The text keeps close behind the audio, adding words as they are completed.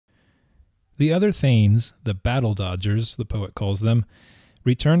The other thanes, the battle dodgers, the poet calls them,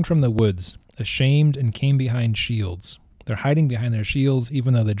 returned from the woods, ashamed, and came behind shields. They're hiding behind their shields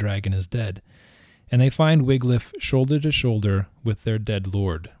even though the dragon is dead. And they find Wiglaf shoulder to shoulder with their dead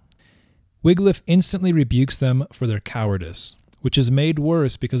lord. Wiglaf instantly rebukes them for their cowardice, which is made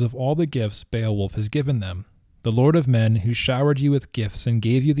worse because of all the gifts Beowulf has given them. The Lord of Men, who showered you with gifts and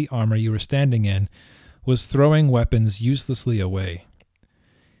gave you the armor you were standing in, was throwing weapons uselessly away.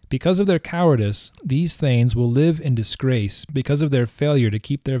 Because of their cowardice, these thanes will live in disgrace because of their failure to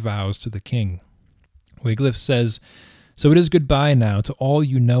keep their vows to the king. Wiglaf says, "So it is goodbye now to all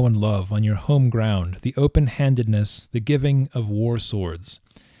you know and love on your home ground, the open-handedness, the giving of war swords.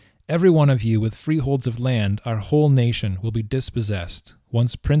 Every one of you with freeholds of land, our whole nation, will be dispossessed,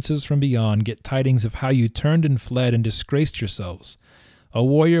 once princes from beyond get tidings of how you turned and fled and disgraced yourselves. A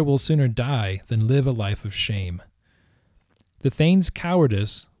warrior will sooner die than live a life of shame." The Thane's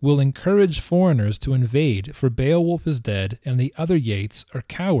cowardice will encourage foreigners to invade, for Beowulf is dead and the other Geats are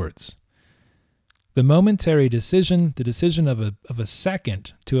cowards. The momentary decision, the decision of a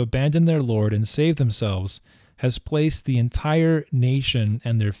second to abandon their lord and save themselves, has placed the entire nation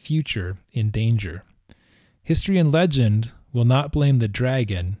and their future in danger. History and legend will not blame the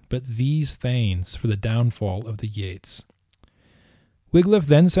dragon, but these thanes for the downfall of the Geats. Wiglaf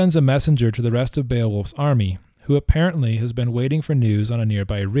then sends a messenger to the rest of Beowulf's army, who apparently has been waiting for news on a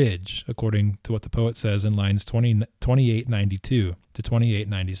nearby ridge, according to what the poet says in lines 2892 to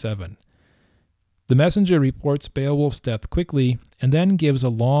 2897. The messenger reports Beowulf's death quickly and then gives a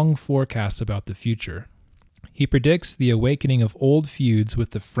long forecast about the future. He predicts the awakening of old feuds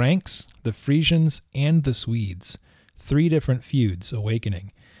with the Franks, the Frisians, and the Swedes. 3 different feuds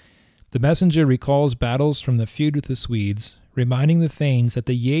awakening. The messenger recalls battles from the feud with the Swedes, reminding the Thanes that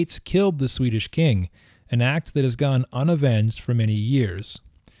the Geats killed the Swedish king, an act that has gone unavenged for many years.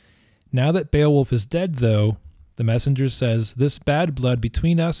 Now that Beowulf is dead, though, the messenger says, "This bad blood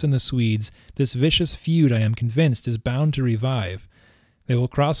between us and the Swedes, this vicious feud, I am convinced, is bound to revive. They will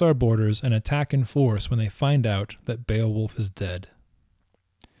cross our borders and attack in force when they find out that Beowulf is dead."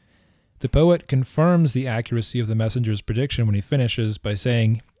 The poet confirms the accuracy of the messenger's prediction when he finishes by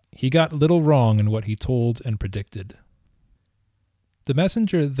saying, "He got little wrong in what he told and predicted." The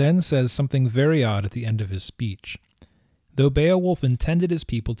messenger then says something very odd at the end of his speech. Though Beowulf intended his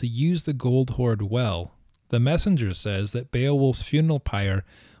people to use the gold hoard well, the messenger says that Beowulf's funeral pyre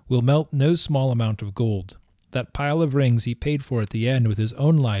will melt no small amount of gold. That pile of rings he paid for at the end with his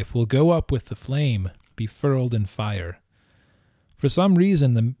own life will go up with the flame, be furled in fire. For some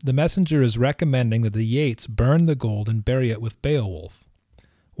reason, the messenger is recommending that the Geats burn the gold and bury it with Beowulf.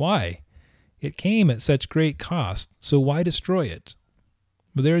 Why? It came at such great cost, so why destroy it?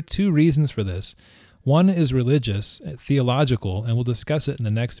 But there are 2 reasons for this. One is religious, theological, and we'll discuss it in the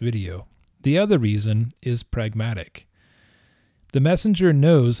next video. The other reason is pragmatic. The messenger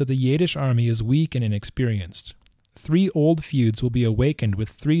knows that the Geatish army is weak and inexperienced. 3 old feuds will be awakened with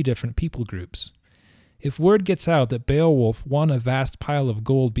 3 different people groups. If word gets out that Beowulf won a vast pile of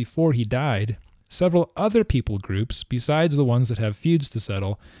gold before he died, several other people groups, besides the ones that have feuds to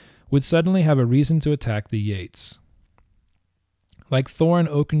settle, would suddenly have a reason to attack the Geats. Like Thor and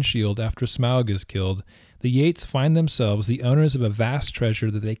Oakenshield after Smaug is killed, the Geats find themselves the owners of a vast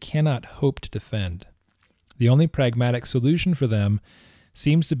treasure that they cannot hope to defend. The only pragmatic solution for them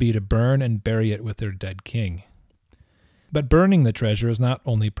seems to be to burn and bury it with their dead king. But burning the treasure is not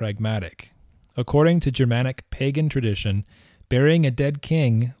only pragmatic. According to Germanic pagan tradition, burying a dead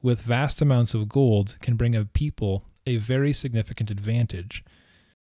king with vast amounts of gold can bring a people a very significant advantage.